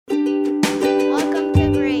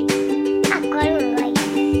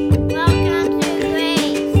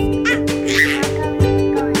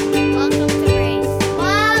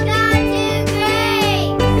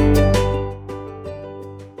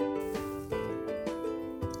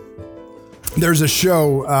There's a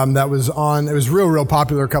show that was on, it was real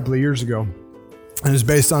popular a couple of years ago. And it was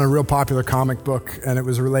based on a real popular comic book, and it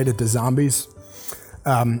was related to zombies.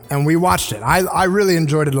 And we watched it. I really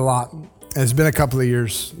enjoyed it a lot. It's been a couple of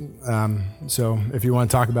years. So if you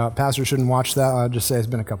want to talk about pastors shouldn't watch that, I'll just say it's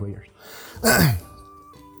been a couple of years.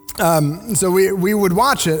 So we would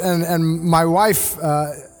watch it, and my wife,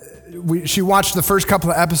 she watched the first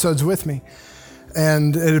couple of episodes with me.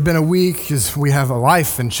 And it had been a week because we have a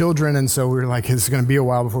life and children, and so we were like, it's going to be a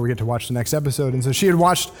while before we get to watch the next episode. And so she had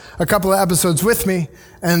watched a couple of episodes with me,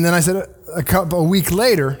 and then I said a week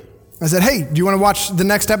later, I said, hey, do you want to watch the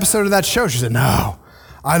next episode of that show? She said, no,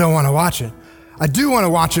 I don't want to watch it. I do want to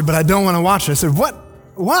watch it, but I don't want to watch it. I said, what?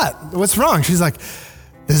 What's wrong? She's like,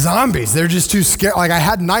 the zombies, they're just too scared. Like, I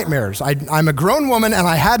had nightmares. I'm a grown woman, and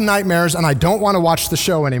I had nightmares, and I don't want to watch the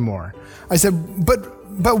show anymore. I said,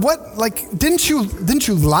 but what, like, didn't you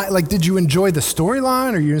like, did you enjoy the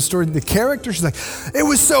storyline, or you enjoyed the characters? She's like, it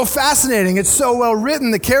was so fascinating. It's so well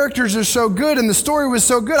written. The characters are so good, and the story was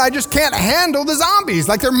so good. I just can't handle the zombies.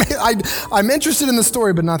 Like, I'm interested in the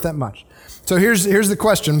story, but not that much. So here's the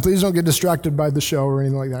question. Please don't get distracted by the show or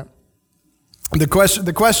anything like that.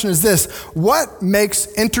 The question is this: what makes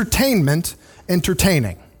entertainment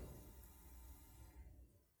entertaining?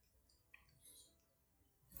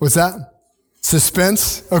 What's that?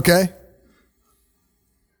 Suspense, okay.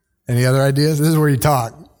 Any other ideas? This is where you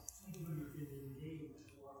talk.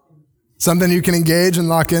 Something you can engage and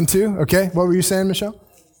lock into, okay. What were you saying, Michelle?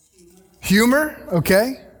 Humor,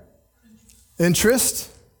 okay.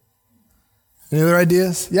 Interest. Any other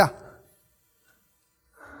ideas? Yeah.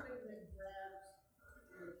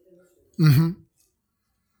 Mm-hmm.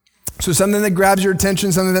 So something that grabs your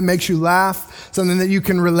attention, something that makes you laugh, something that you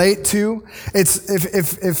can relate to. It's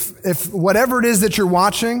if whatever it is that you're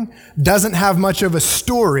watching doesn't have much of a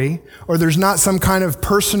story, or there's not some kind of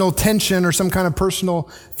personal tension or some kind of personal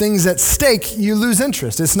things at stake, you lose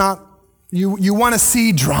interest. It's not, you want to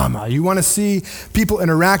see drama. You want to see people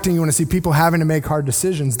interacting. You want to see people having to make hard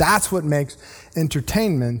decisions. That's what makes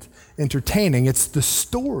entertainment entertaining. It's the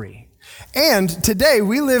story. And today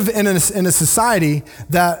we live in a society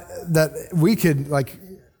that we could, like,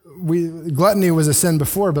 gluttony was a sin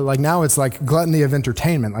before, but like now it's like gluttony of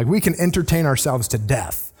entertainment. Like, we can entertain ourselves to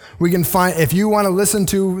death. We can find, if you want to listen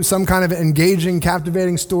to some kind of engaging,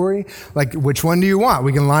 captivating story, like, which one do you want?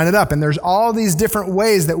 We can line it up. And there's all these different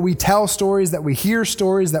ways that we tell stories, that we hear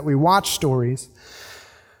stories, that we watch stories.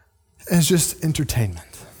 It's just entertainment.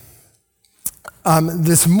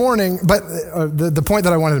 This morning, but the point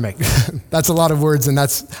that I wanted to make, that's a lot of words, and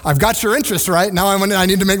I've got your interest, right? Now I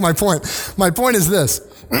need to make my point. My point is this: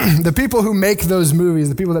 the people who make those movies,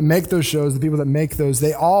 the people that make those shows, the people that make those,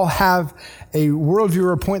 they all have a worldview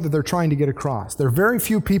or a point that they're trying to get across. There are very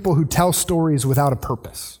few people who tell stories without a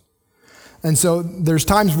purpose. And so there's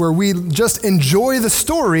times where we just enjoy the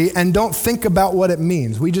story and don't think about what it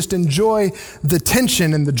means. We just enjoy the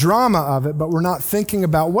tension and the drama of it, but we're not thinking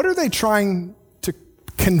about what are they trying to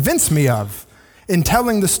convince me of in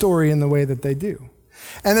telling the story in the way that they do.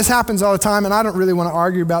 And this happens all the time, and I don't really want to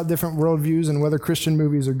argue about different worldviews and whether Christian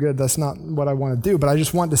movies are good. That's not what I want to do, but I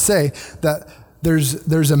just want to say that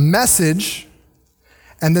there's a message,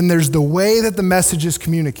 and then there's the way that the message is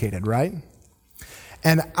communicated, right?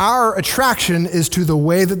 And our attraction is to the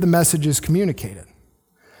way that the message is communicated.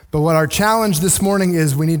 But what our challenge this morning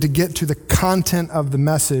is, we need to get to the content of the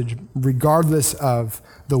message regardless of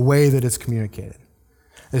the way that it's communicated.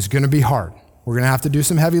 It's going to be hard. We're going to have to do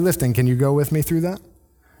some heavy lifting. Can you go with me through that?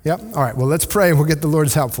 Yep. All right. Well, let's pray and we'll get the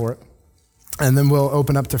Lord's help for it. And then we'll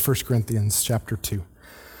open up to 1 Corinthians chapter 2.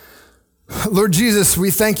 Lord Jesus,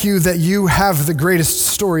 we thank you that you have the greatest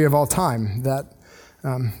story of all time, that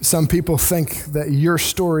some people think that your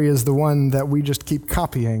story is the one that we just keep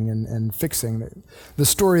copying and fixing. The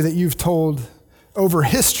story that you've told over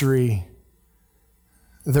history,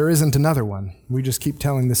 there isn't another one. We just keep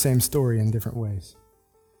telling the same story in different ways.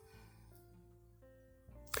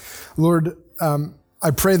 Lord,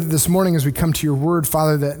 I pray that this morning as we come to your word,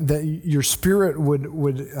 Father, that your Spirit would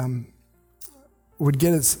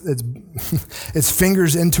get its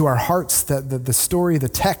fingers into our hearts, that the story, the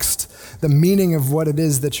text, the meaning of what it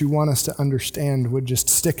is that you want us to understand would just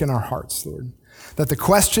stick in our hearts, Lord. That the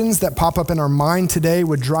questions that pop up in our mind today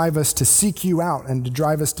would drive us to seek you out and to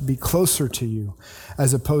drive us to be closer to you,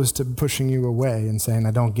 as opposed to pushing you away and saying,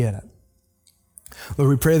 I don't get it. Lord,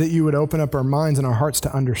 we pray that you would open up our minds and our hearts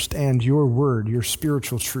to understand your word, your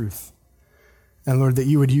spiritual truth. And Lord, that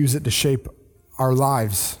you would use it to shape our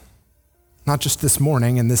lives, not just this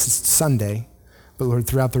morning and this Sunday, but Lord,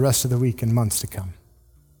 throughout the rest of the week and months to come.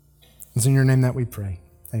 It's in your name that we pray.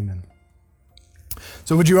 Amen.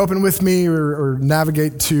 So would you open with me or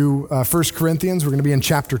navigate to 1 Corinthians? We're going to be in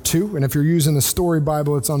chapter 2. And if you're using a story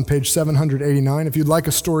Bible, it's on page 789. If you'd like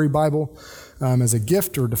a story Bible as a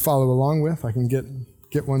gift or to follow along with, I can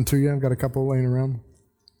get one to you. I've got a couple laying around.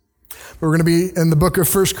 But we're going to be in the book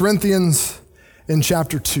of 1 Corinthians in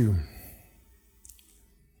chapter 2.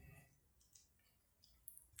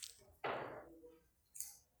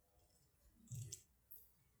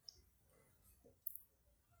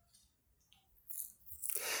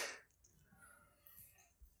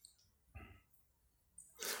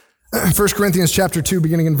 First Corinthians chapter 2,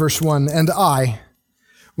 beginning in verse 1. And I,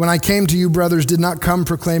 when I came to you, brothers, did not come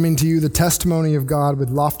proclaiming to you the testimony of God with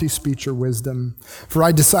lofty speech or wisdom. For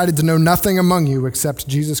I decided to know nothing among you except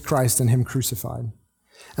Jesus Christ and him crucified.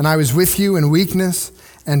 And I was with you in weakness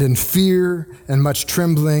and in fear and much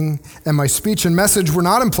trembling. And my speech and message were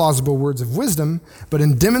not in plausible words of wisdom, but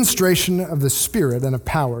in demonstration of the Spirit and of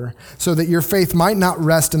power, so that your faith might not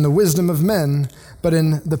rest in the wisdom of men, but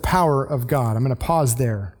in the power of God. I'm going to pause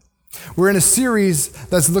there. We're in a series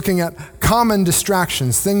that's looking at common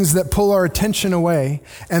distractions, things that pull our attention away,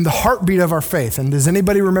 and the heartbeat of our faith. And does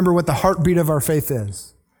anybody remember what the heartbeat of our faith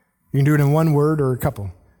is? You can do it in one word or a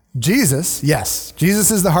couple. Jesus, yes.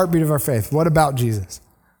 Jesus is the heartbeat of our faith. What about Jesus?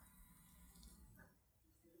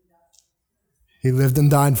 He lived and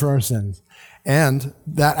died for our sins. And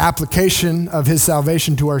that application of his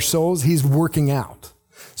salvation to our souls, he's working out.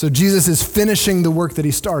 So Jesus is finishing the work that he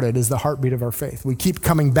started is the heartbeat of our faith. We keep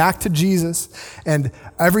coming back to Jesus, and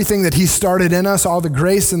everything that he started in us, all the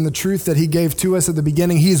grace and the truth that he gave to us at the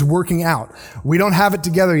beginning, he's working out. We don't have it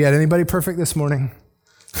together yet. Anybody perfect this morning?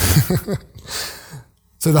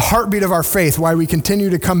 So the heartbeat of our faith, why we continue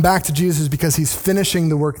to come back to Jesus, is because he's finishing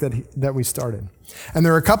the work that we started. And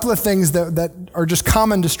there are a couple of things that are just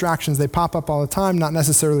common distractions. They pop up all the time, not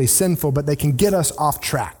necessarily sinful, but they can get us off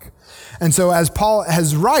track. And so as Paul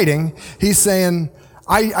is writing, he's saying,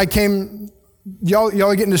 I came, y'all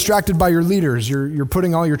are getting distracted by your leaders. You're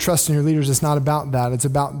putting all your trust in your leaders. It's not about that. It's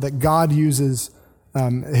about that God uses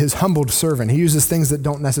his humbled servant. He uses things that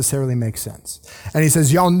don't necessarily make sense. And he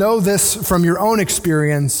says, y'all know this from your own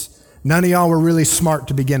experience. None of y'all were really smart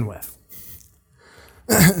to begin with.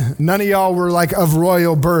 None of y'all were like of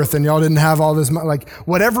royal birth and y'all didn't have all this, like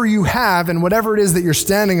whatever you have and whatever it is that you're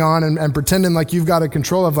standing on and pretending like you've got a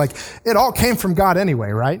control of, like it all came from God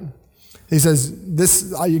anyway, right? He says,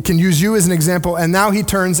 this, I can use you as an example. And now he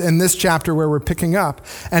turns in this chapter where we're picking up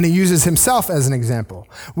and he uses himself as an example.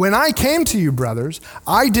 When I came to you, brothers,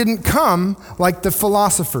 I didn't come like the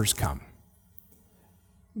philosophers come.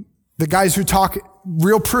 The guys who talk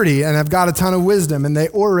real pretty and have got a ton of wisdom and they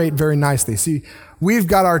orate very nicely. See, we've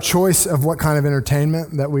got our choice of what kind of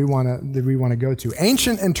entertainment that we want to go to.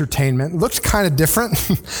 Ancient entertainment looked kind of different.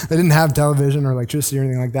 They didn't have television or electricity or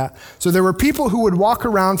anything like that. So there were people who would walk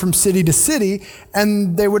around from city to city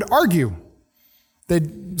and they would argue.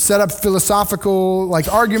 They'd set up philosophical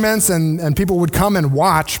arguments and people would come and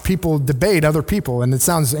watch people debate other people. And it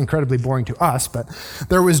sounds incredibly boring to us, but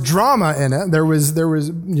there was drama in it. There was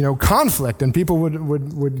conflict and people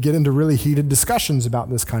would get into really heated discussions about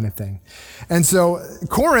this kind of thing. And so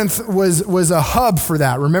Corinth was a hub for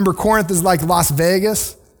that. Remember, Corinth is like Las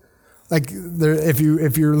Vegas. If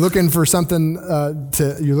you're looking for something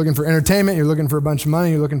you're looking for entertainment, you're looking for a bunch of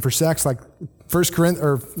money, you're looking for sex, like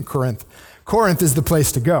Corinth is the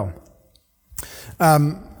place to go.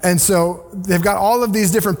 And so they've got all of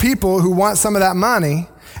these different people who want some of that money,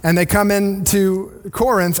 and they come into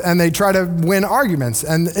Corinth and they try to win arguments.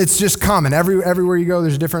 And it's just common. Everywhere you go,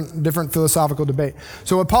 there's a different philosophical debate.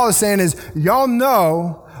 So what Paul is saying is, y'all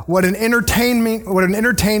know what an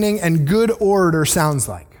entertaining and good orator sounds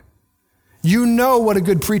like. You know what a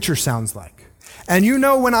good preacher sounds like. And you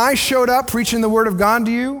know when I showed up preaching the word of God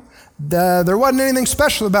to you, there wasn't anything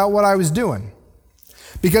special about what I was doing.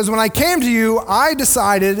 Because when I came to you, I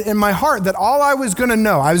decided in my heart that all I was going to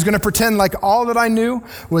know, I was going to pretend like all that I knew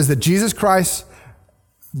was that Jesus Christ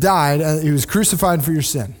died and he was crucified for your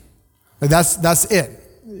sin. That's it.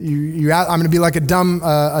 I'm going to be like a dumb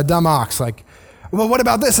ox. Like, well, what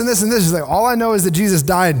about this and this and this? It's like, all I know is that Jesus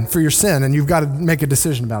died for your sin and you've got to make a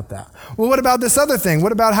decision about that. Well, what about this other thing?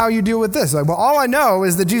 What about how you deal with this? Like, well, all I know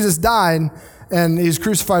is that Jesus died and he's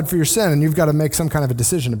crucified for your sin and you've got to make some kind of a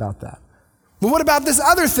decision about that. Well, what about this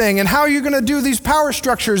other thing and how are you going to do these power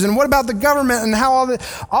structures and what about the government and how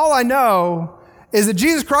all I know is that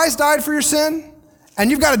Jesus Christ died for your sin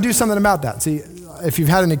and you've got to do something about that. See, if you've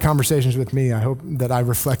had any conversations with me, I hope that I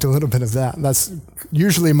reflect a little bit of that. That's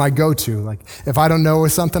usually my go-to. Like, if I don't know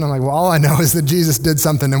something, I'm like, well, all I know is that Jesus did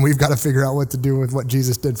something and we've got to figure out what to do with what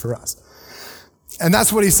Jesus did for us. And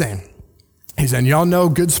that's what he's saying. He said, y'all know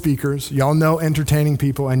good speakers, y'all know entertaining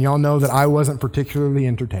people, and y'all know that I wasn't particularly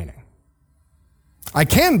entertaining. I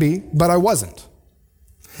can be, but I wasn't.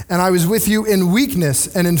 And I was with you in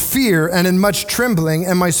weakness and in fear and in much trembling,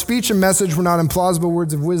 and my speech and message were not in plausible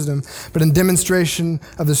words of wisdom, but in demonstration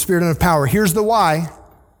of the Spirit and of power. Here's the why.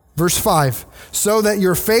 Verse 5, so that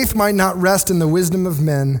your faith might not rest in the wisdom of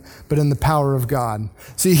men, but in the power of God.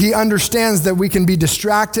 See, he understands that we can be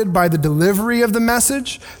distracted by the delivery of the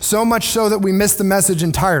message, so much so that we miss the message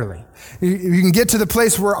entirely. You can get to the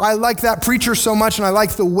place where I like that preacher so much and I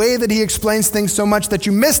like the way that he explains things so much that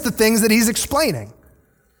you miss the things that he's explaining.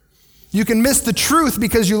 You can miss the truth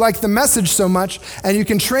because you like the message so much, and you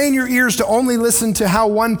can train your ears to only listen to how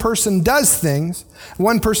one person does things,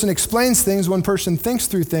 one person explains things, one person thinks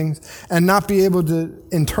through things, and not be able to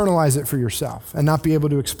internalize it for yourself and not be able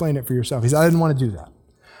to explain it for yourself. He said, I didn't want to do that.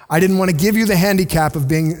 I didn't want to give you the handicap of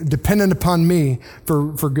being dependent upon me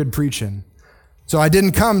for good preaching. So I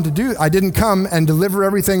didn't come and deliver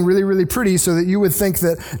everything really, really pretty so that you would think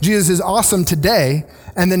that Jesus is awesome today,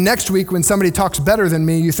 and then next week when somebody talks better than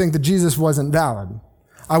me, you think that Jesus wasn't valid.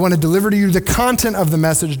 I want to deliver to you the content of the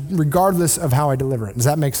message regardless of how I deliver it. Does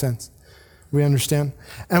that make sense? We understand?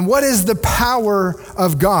 And what is the power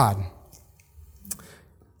of God?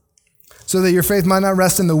 So that your faith might not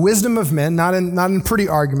rest in the wisdom of men, not in pretty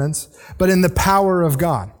arguments, but in the power of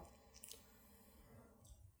God.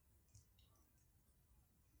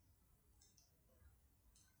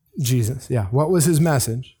 Jesus, yeah. What was his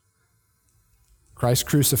message? Christ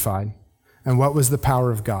crucified. And what was the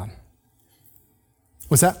power of God?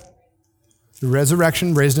 What's that? The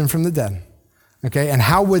resurrection, raised him from the dead. Okay, and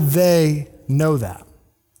how would they know that?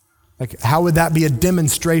 Like, how would that be a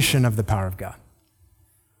demonstration of the power of God?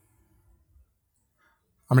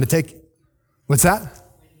 I'm going to take, what's that?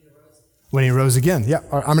 When he rose again. Yeah,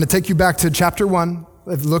 I'm going to take you back to chapter 1.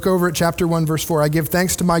 Look over at chapter 1, verse 4. I give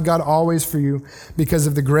thanks to my God always for you because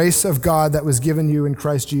of the grace of God that was given you in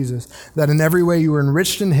Christ Jesus, that in every way you were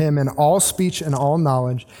enriched in him in all speech and all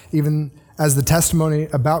knowledge, even as the testimony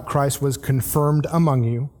about Christ was confirmed among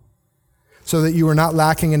you, so that you are not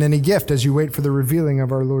lacking in any gift as you wait for the revealing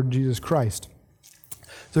of our Lord Jesus Christ.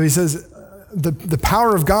 So he says, the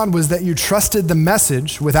power of God was that you trusted the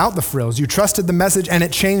message without the frills. You trusted the message and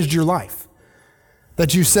it changed your life.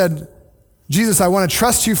 That you said, Jesus, I want to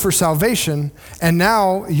trust you for salvation, and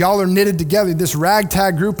now y'all are knitted together, this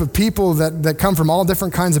ragtag group of people that come from all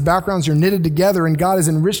different kinds of backgrounds, you're knitted together, and God has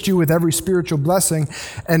enriched you with every spiritual blessing,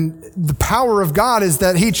 and the power of God is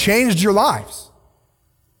that he changed your lives.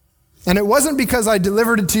 And it wasn't because I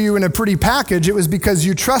delivered it to you in a pretty package, it was because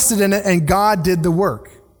you trusted in it and God did the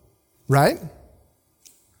work, right?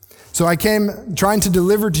 So I came trying to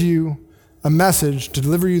deliver to you a message, to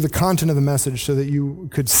deliver you the content of the message so that you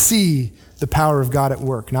could see the power of God at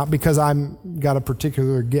work. Not because I've got a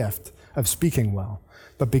particular gift of speaking well,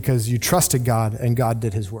 but because you trusted God and God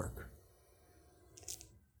did his work.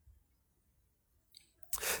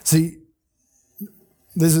 See,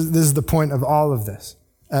 this is the point of all of this,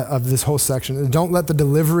 of this whole section. Don't let the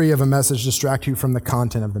delivery of a message distract you from the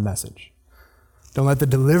content of the message. Don't let the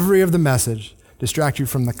delivery of the message distract you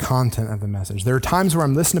from the content of the message. There are times where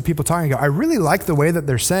I'm listening to people talking and go, I really like the way that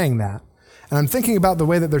they're saying that. And I'm thinking about the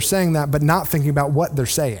way that they're saying that, but not thinking about what they're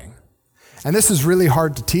saying. And this is really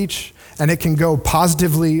hard to teach, and it can go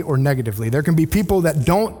positively or negatively. There can be people that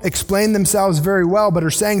don't explain themselves very well, but are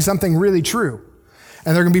saying something really true.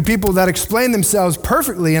 And there can be people that explain themselves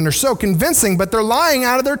perfectly and are so convincing, but they're lying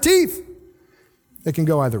out of their teeth. It can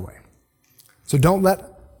go either way. So don't let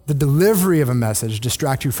the delivery of a message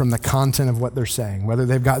distract you from the content of what they're saying, whether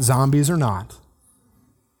they've got zombies or not.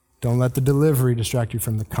 Don't let the delivery distract you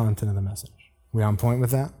from the content of the message. We on point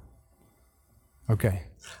with that? Okay.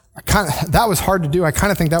 That was hard to do. I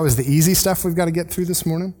kind of think that was the easy stuff we've got to get through this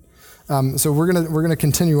morning. So we're gonna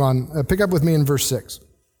continue on. Pick up with me in verse 6.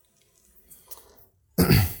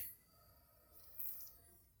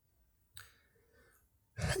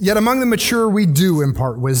 Yet among the mature we do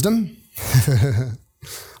impart wisdom.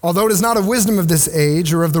 Although it is not of wisdom of this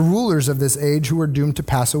age or of the rulers of this age who are doomed to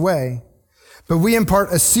pass away. But we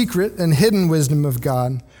impart a secret and hidden wisdom of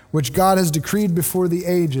God, which God has decreed before the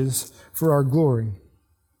ages for our glory.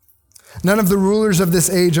 None of the rulers of this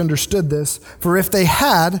age understood this, for if they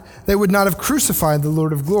had, they would not have crucified the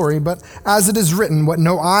Lord of glory. But as it is written, what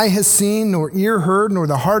no eye has seen, nor ear heard, nor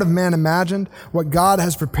the heart of man imagined, what God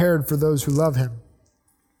has prepared for those who love him.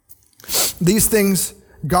 These things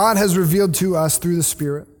God has revealed to us through the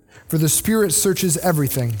Spirit, for the Spirit searches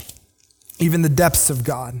everything, even the depths of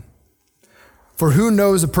God. For who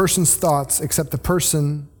knows a person's thoughts except the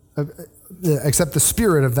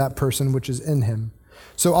spirit of that person which is in him?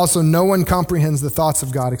 So also no one comprehends the thoughts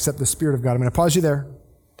of God except the Spirit of God. I'm going to pause you there.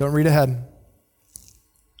 Don't read ahead.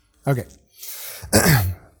 Okay.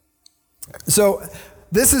 So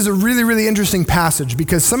this is a really, really interesting passage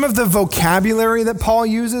because some of the vocabulary that Paul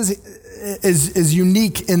uses is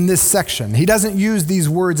unique in this section. He doesn't use these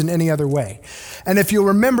words in any other way. And if you'll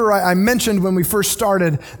remember, I mentioned when we first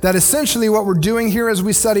started that essentially what we're doing here as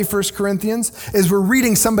we study 1 Corinthians is we're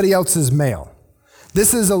reading somebody else's mail.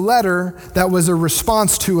 This is a letter that was a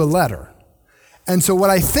response to a letter. And so what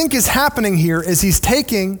I think is happening here is he's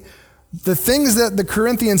taking the things that the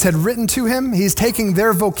Corinthians had written to him, he's taking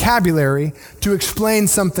their vocabulary to explain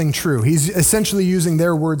something true. He's essentially using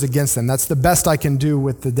their words against them. That's the best I can do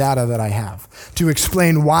with the data that I have to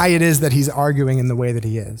explain why it is that he's arguing in the way that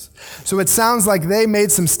he is. So it sounds like they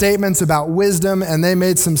made some statements about wisdom and they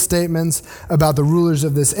made some statements about the rulers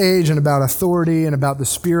of this age and about authority and about the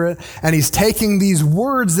Spirit. And he's taking these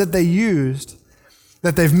words that they used,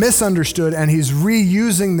 that they've misunderstood, and he's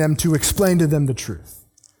reusing them to explain to them the truth.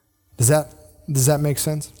 Does that make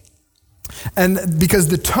sense? And because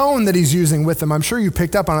the tone that he's using with them, I'm sure you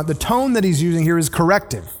picked up on it, the tone that he's using here is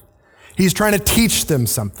corrective. He's trying to teach them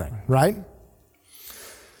something, right?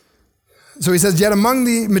 So he says, yet among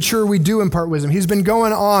the mature we do impart wisdom. He's been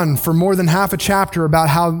going on for more than half a chapter about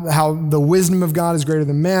how the wisdom of God is greater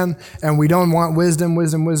than man, and we don't want wisdom.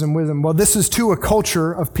 Well, this is to a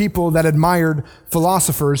culture of people that admired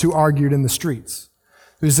philosophers who argued in the streets.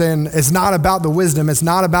 He's saying it's not about the wisdom, it's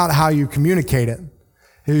not about how you communicate it.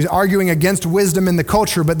 He's arguing against wisdom in the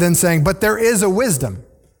culture, but then saying, but there is a wisdom.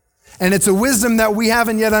 And it's a wisdom that we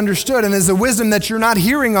haven't yet understood, and it's a wisdom that you're not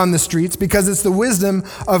hearing on the streets because it's the wisdom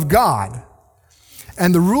of God.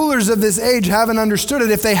 And the rulers of this age haven't understood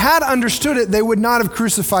it. If they had understood it, they would not have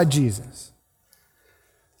crucified Jesus.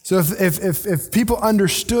 So if people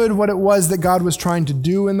understood what it was that God was trying to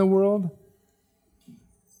do in the world,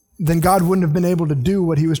 then God wouldn't have been able to do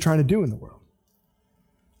what he was trying to do in the world.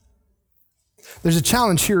 There's a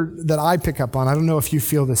challenge here that I pick up on. I don't know if you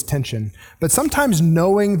feel this tension, but sometimes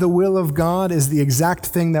knowing the will of God is the exact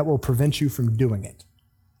thing that will prevent you from doing it.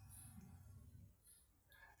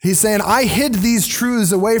 He's saying, I hid these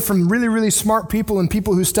truths away from really, really smart people and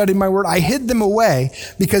people who studied my word. I hid them away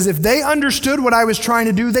because if they understood what I was trying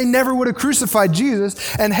to do, they never would have crucified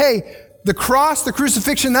Jesus. And hey, the cross, the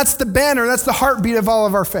crucifixion, that's the banner, that's the heartbeat of all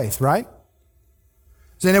of our faith, right?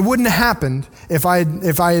 And it wouldn't have happened if I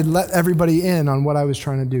had let everybody in on what I was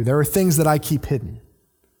trying to do. There are things that I keep hidden.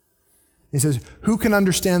 He says, who can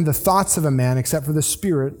understand the thoughts of a man except for the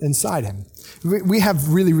Spirit inside him? We have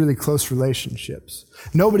really, really close relationships.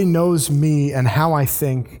 Nobody knows me and how I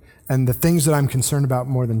think and the things that I'm concerned about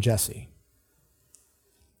more than Jesse.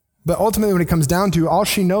 But ultimately, when it comes down to, all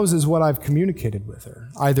she knows is what I've communicated with her,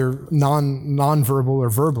 either non-verbal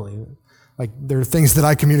or verbally. Like, there are things that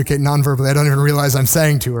I communicate non-verbally I don't even realize I'm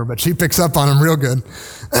saying to her, but she picks up on them real good.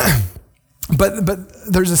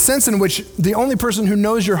 But there's a sense in which the only person who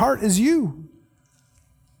knows your heart is you.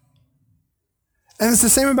 And it's the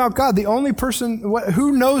same about God. The only person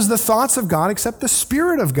who knows the thoughts of God except the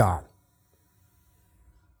Spirit of God.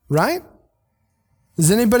 Right? Does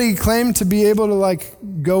anybody claim to be able to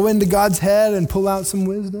go into God's head and pull out some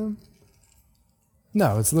wisdom?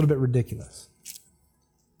 No, it's a little bit ridiculous.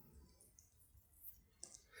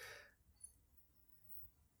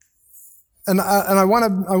 And I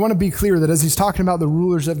want to be clear that as he's talking about the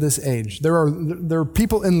rulers of this age, there are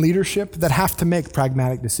people in leadership that have to make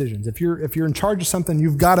pragmatic decisions. If you're in charge of something,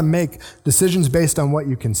 you've got to make decisions based on what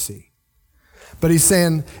you can see. But he's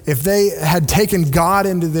saying if they had taken God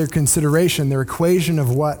into their consideration, their equation of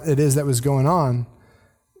what it is that was going on,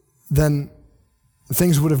 then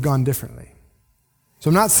things would have gone differently. So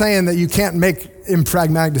I'm not saying that you can't make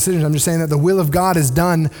impragmatic decisions. I'm just saying that the will of God is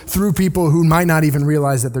done through people who might not even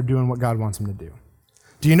realize that they're doing what God wants them to do.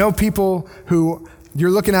 Do you know people who you're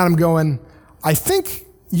looking at them going, I think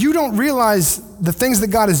you don't realize the things that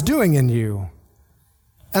God is doing in you.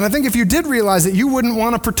 And I think if you did realize it, you wouldn't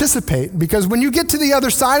want to participate, because when you get to the other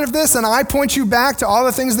side of this and I point you back to all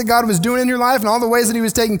the things that God was doing in your life and all the ways that he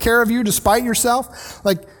was taking care of you despite yourself,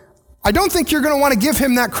 I don't think you're going to want to give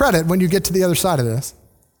him that credit when you get to the other side of this.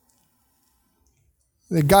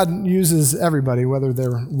 That God uses everybody, whether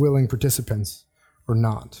they're willing participants or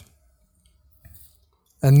not.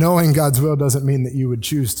 And knowing God's will doesn't mean that you would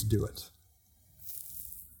choose to do it.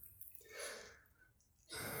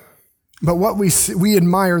 But what we see, we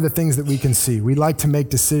admire the things that we can see. We like to make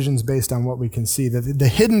decisions based on what we can see. The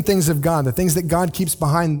hidden things of God, the things that God keeps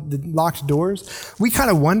behind the locked doors, we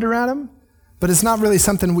kind of wonder at them, but it's not really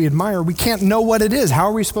something we admire. We can't know what it is. How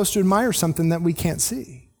are we supposed to admire something that we can't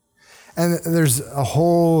see? And there's a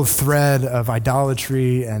whole thread of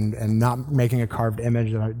idolatry and not making a carved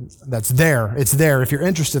image that's there. It's there. If you're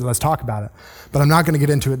interested, let's talk about it. But I'm not going to get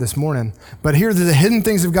into it this morning. But here, the hidden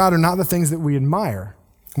things of God are not the things that we admire.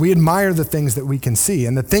 We admire the things that we can see.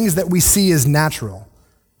 And the things that we see is natural.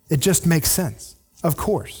 It just makes sense. Of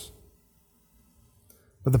course.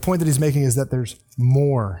 But the point that he's making is that there's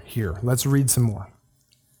more here. Let's read some more.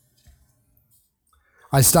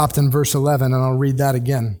 I stopped in verse 11, and I'll read that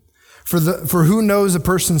again. For who knows a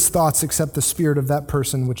person's thoughts except the spirit of that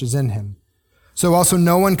person which is in him? So also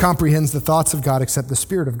no one comprehends the thoughts of God except the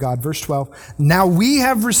Spirit of God. Verse 12, now we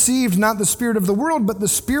have received not the spirit of the world, but the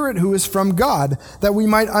Spirit who is from God, that we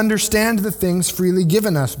might understand the things freely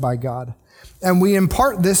given us by God. And we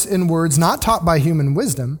impart this in words not taught by human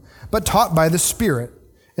wisdom, but taught by the Spirit,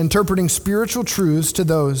 interpreting spiritual truths to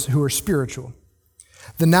those who are spiritual.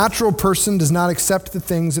 The natural person does not accept the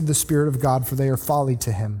things of the Spirit of God, for they are folly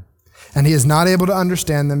to him. And he is not able to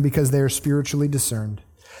understand them because they are spiritually discerned.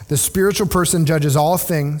 The spiritual person judges all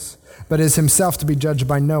things, but is himself to be judged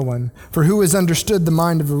by no one. For who has understood the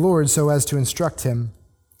mind of the Lord so as to instruct him?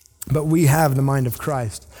 But we have the mind of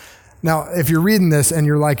Christ. Now, if you're reading this and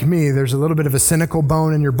you're like me, there's a little bit of a cynical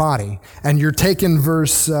bone in your body, and you're taking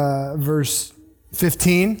verse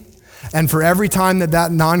 15, and for every time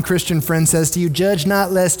that non-Christian friend says to you, judge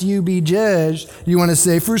not lest you be judged, you want to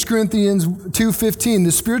say 1 Corinthians 2:15,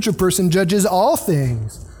 the spiritual person judges all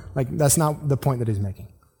things. Like, that's not the point that he's making.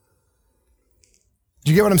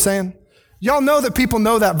 Do you get what I'm saying? Y'all know that people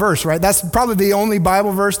know that verse, right? That's probably the only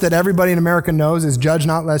Bible verse that everybody in America knows is judge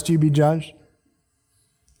not lest you be judged.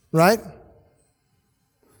 Right?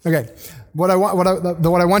 Okay. What I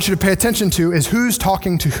want you to pay attention to is who's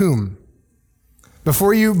talking to whom.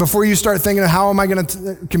 Before you start thinking of how am I going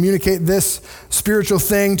to communicate this spiritual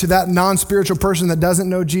thing to that non-spiritual person that doesn't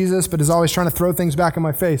know Jesus but is always trying to throw things back in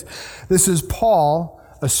my face. This is Paul,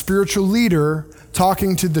 a spiritual leader,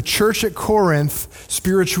 talking to the church at Corinth,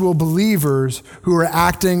 spiritual believers who are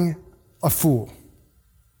acting a fool.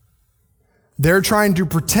 They're trying to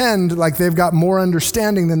pretend like they've got more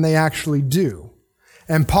understanding than they actually do.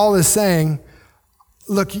 And Paul is saying,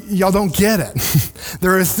 look, y'all don't get it.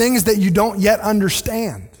 There are things that you don't yet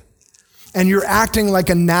understand. And you're acting like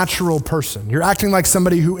a natural person. You're acting like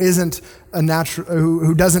somebody who isn't a natural,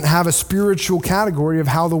 who doesn't have a spiritual category of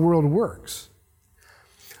how the world works.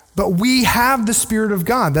 But we have the Spirit of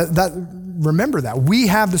God. Remember that. We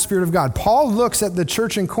have the Spirit of God. Paul looks at the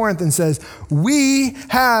church in Corinth and says, we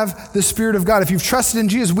have the Spirit of God. If you've trusted in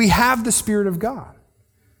Jesus, we have the Spirit of God.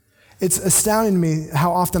 It's astounding to me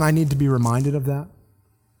how often I need to be reminded of that.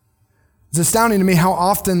 It's astounding to me how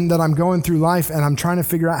often that I'm going through life and I'm trying to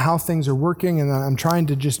figure out how things are working and I'm trying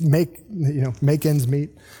to just make ends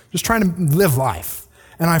meet, just trying to live life.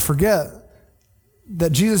 And I forget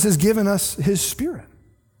that Jesus has given us his Spirit.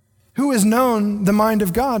 Who has known the mind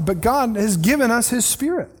of God? But God has given us his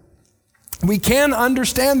Spirit. We can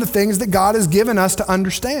understand the things that God has given us to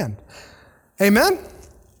understand. Amen?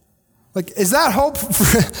 Like, is that hope?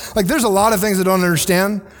 Like, there's a lot of things I don't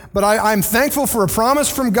understand, but I'm thankful for a promise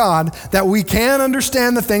from God that we can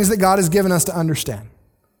understand the things that God has given us to understand.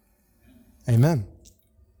 Amen.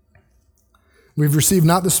 We've received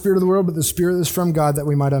not the spirit of the world, but the Spirit that is from God, that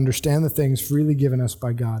we might understand the things freely given us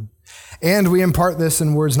by God. And we impart this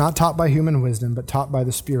in words not taught by human wisdom, but taught by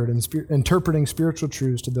the Spirit, interpreting spiritual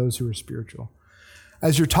truths to those who are spiritual.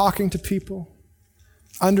 As you're talking to people,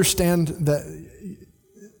 understand that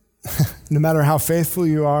no matter how faithful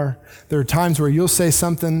you are, there are times where you'll say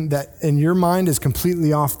something that in your mind is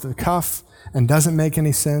completely off the cuff and doesn't make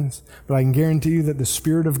any sense, but I can guarantee you that the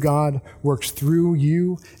Spirit of God works through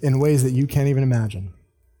you in ways that you can't even imagine.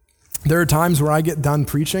 There are times where I get done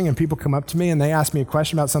preaching and people come up to me and they ask me a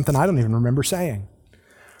question about something I don't even remember saying.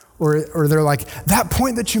 Or they're like, that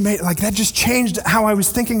point that you made, like that just changed how I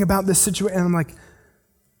was thinking about this situation. And I'm like,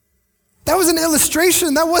 that was an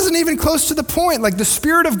illustration. That wasn't even close to the point. Like, the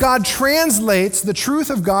Spirit of God translates the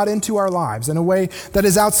truth of God into our lives in a way that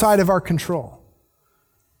is outside of our control.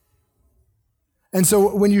 And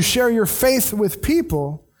so when you share your faith with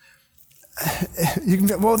people, you can,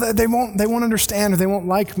 they won't understand, or they won't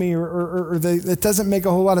like me, or it doesn't make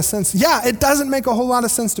a whole lot of sense. Yeah, it doesn't make a whole lot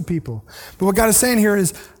of sense to people. But what God is saying here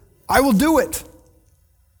is, I will do it.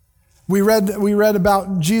 We read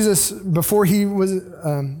about Jesus before he was,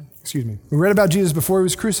 we read about Jesus before he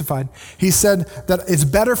was crucified. He said that it's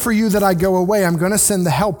better for you that I go away. I'm going to send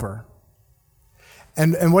the helper.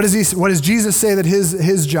 And what does Jesus say that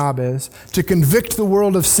his job is? To convict the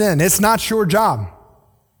world of sin. It's not your job.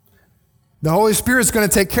 The Holy Spirit's going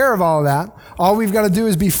to take care of all of that. All we've got to do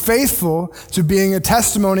is be faithful to being a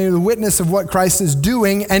testimony or the witness of what Christ is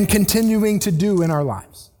doing and continuing to do in our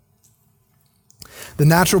lives. The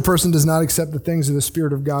natural person does not accept the things of the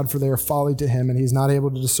Spirit of God, for they are folly to him, and he's not able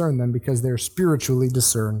to discern them because they are spiritually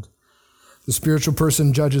discerned. The spiritual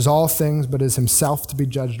person judges all things, but is himself to be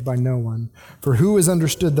judged by no one. For who has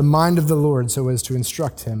understood the mind of the Lord so as to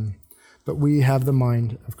instruct him? But we have the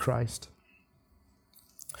mind of Christ.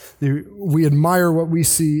 We admire what we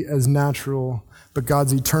see as natural, but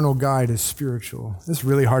God's eternal guide is spiritual. It's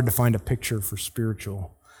really hard to find a picture for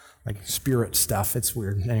spiritual, like spirit stuff. It's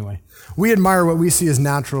weird. Anyway, we admire what we see as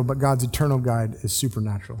natural, but God's eternal guide is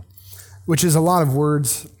supernatural, which is a lot of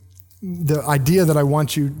words. The idea that I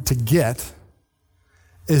want you to get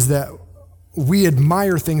is that we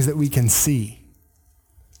admire things that we can see.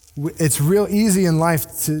 It's real easy in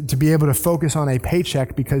life to be able to focus on a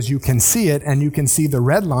paycheck because you can see it and you can see the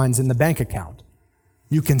red lines in the bank account.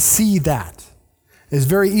 You can see that. It's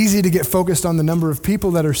very easy to get focused on the number of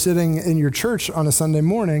people that are sitting in your church on a Sunday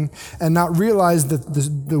morning and not realize that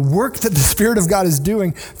the work that the Spirit of God is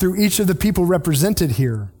doing through each of the people represented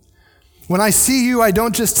here. When I see you, I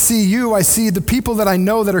don't just see you, I see the people that I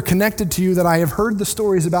know that are connected to you, that I have heard the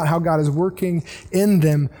stories about how God is working in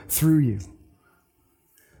them through you.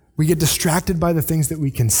 We get distracted by the things that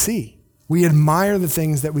we can see. We admire the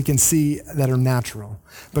things that we can see that are natural.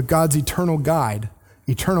 But God's eternal guide,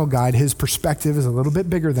 his perspective is a little bit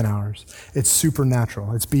bigger than ours. It's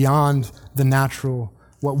supernatural. It's beyond the natural,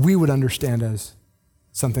 what we would understand as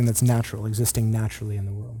something that's natural, existing naturally in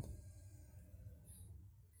the world.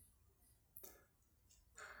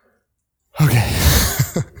 Okay.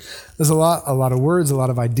 There's a lot of words, a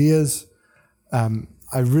lot of ideas.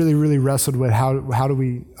 I really, really wrestled with how do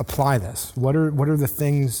we apply this? What are the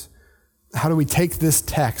things, how do we take this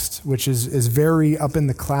text, which is very up in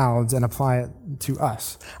the clouds, and apply it to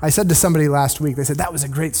us? I said to somebody last week, they said, that was a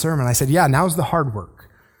great sermon. I said, yeah, now's the hard work.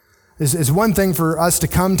 It's one thing for us to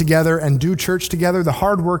come together and do church together. The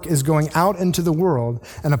hard work is going out into the world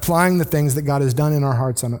and applying the things that God has done in our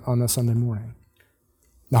hearts on a Sunday morning.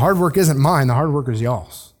 The hard work isn't mine, the hard work is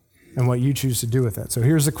y'all's, and what you choose to do with it. So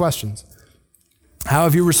here's the questions. How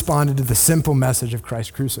have you responded to the simple message of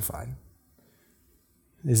Christ crucified?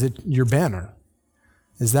 Is it your banner?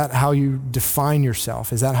 Is that how you define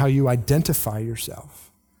yourself? Is that how you identify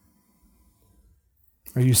yourself?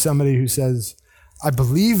 Are you somebody who says, I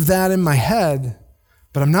believe that in my head,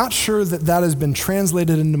 but I'm not sure that that has been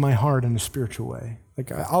translated into my heart in a spiritual way? Like,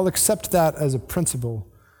 I'll accept that as a principle,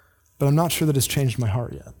 but I'm not sure that it's changed my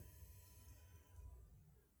heart yet.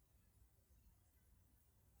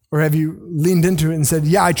 Or have you leaned into it and said,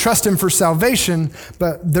 yeah, I trust him for salvation,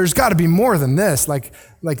 but there's got to be more than this. Like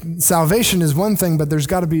salvation is one thing, but there's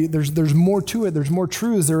got to be, there's more to it. There's more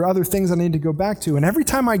truths. There are other things I need to go back to. And every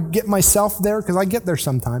time I get myself there, because I get there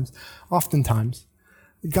sometimes, oftentimes,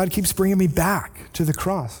 God keeps bringing me back to the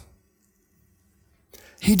cross.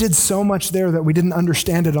 He did so much there that we didn't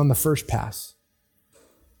understand it on the first pass.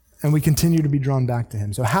 And we continue to be drawn back to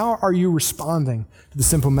him. So how are you responding to the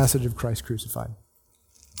simple message of Christ crucified?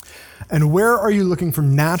 And where are you looking for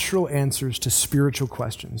natural answers to spiritual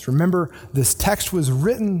questions? Remember, this text was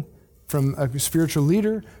written from a spiritual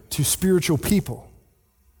leader to spiritual people.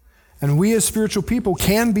 And we as spiritual people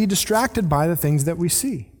can be distracted by the things that we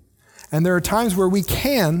see. And there are times where we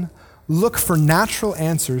can look for natural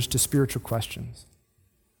answers to spiritual questions.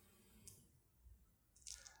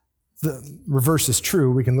 The reverse is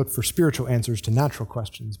true. We can look for spiritual answers to natural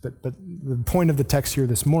questions. But the point of the text here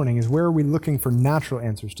this morning is, where are we looking for natural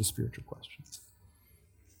answers to spiritual questions?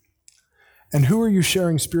 And who are you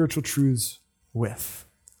sharing spiritual truths with?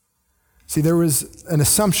 See, there was an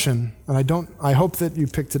assumption, and I hope that you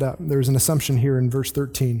picked it up. There's an assumption here in verse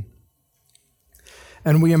 13.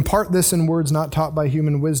 And we impart this in words not taught by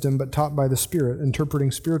human wisdom, but taught by the Spirit, interpreting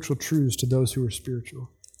spiritual truths to those who are spiritual.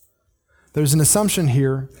 There's an assumption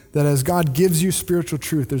here that as God gives you spiritual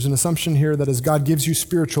truth, there's an assumption here that as God gives you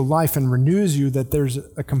spiritual life and renews you, that there's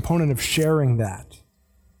a component of sharing that.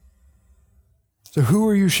 So who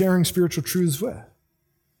are you sharing spiritual truths with?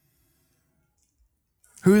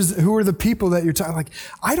 Who are the people that you're talking, like,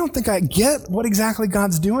 I don't think I get what exactly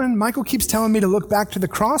God's doing. Michael keeps telling me to look back to the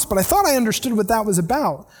cross, but I thought I understood what that was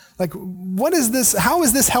about. Like, what is this? How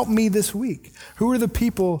has this helped me this week? Who are the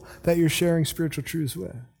people that you're sharing spiritual truths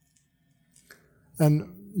with?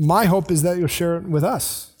 And my hope is that you'll share it with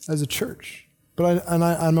us as a church. But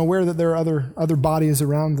I'm aware that there are other bodies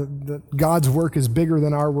around, that God's work is bigger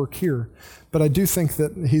than our work here. But I do think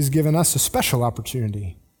that he's given us a special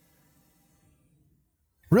opportunity.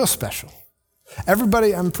 Real special.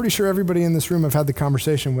 Everybody, I'm pretty sure everybody in this room I've had the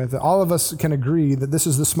conversation with, all of us can agree that this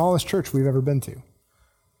is the smallest church we've ever been to.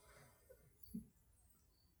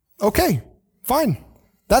 Okay, fine.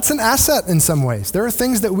 That's an asset in some ways. There are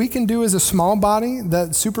things that we can do as a small body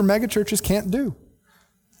that super mega churches can't do.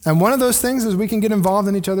 And one of those things is we can get involved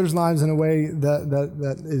in each other's lives in a way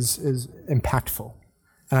that is impactful.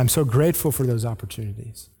 And I'm so grateful for those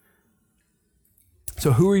opportunities.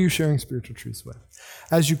 So who are you sharing spiritual truths with?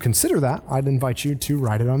 As you consider that, I'd invite you to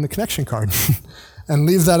write it on the connection card and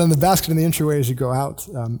leave that in the basket in the entryway as you go out,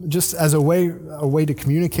 just as a way to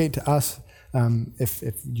communicate to us.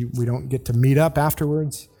 We don't get to meet up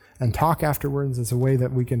afterwards and talk afterwards, it's a way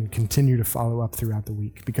that we can continue to follow up throughout the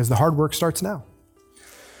week because the hard work starts now.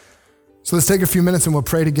 So let's take a few minutes and we'll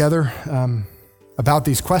pray together about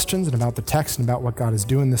these questions and about the text and about what God is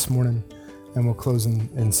doing this morning, and we'll close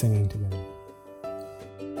in singing together.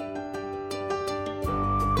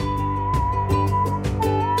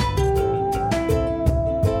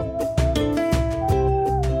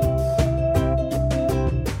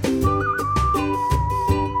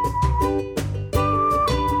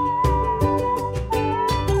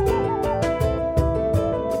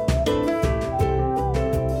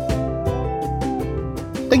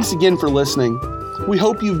 Thanks again for listening. We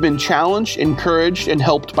hope you've been challenged, encouraged, and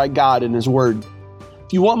helped by God and His Word.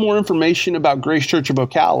 If you want more information about Grace Church of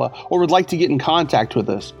Ocala or would like to get in contact with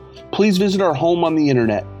us, please visit our home on the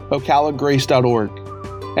internet,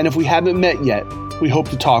 ocalagrace.org. And if we haven't met yet, we hope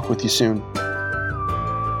to talk with you soon.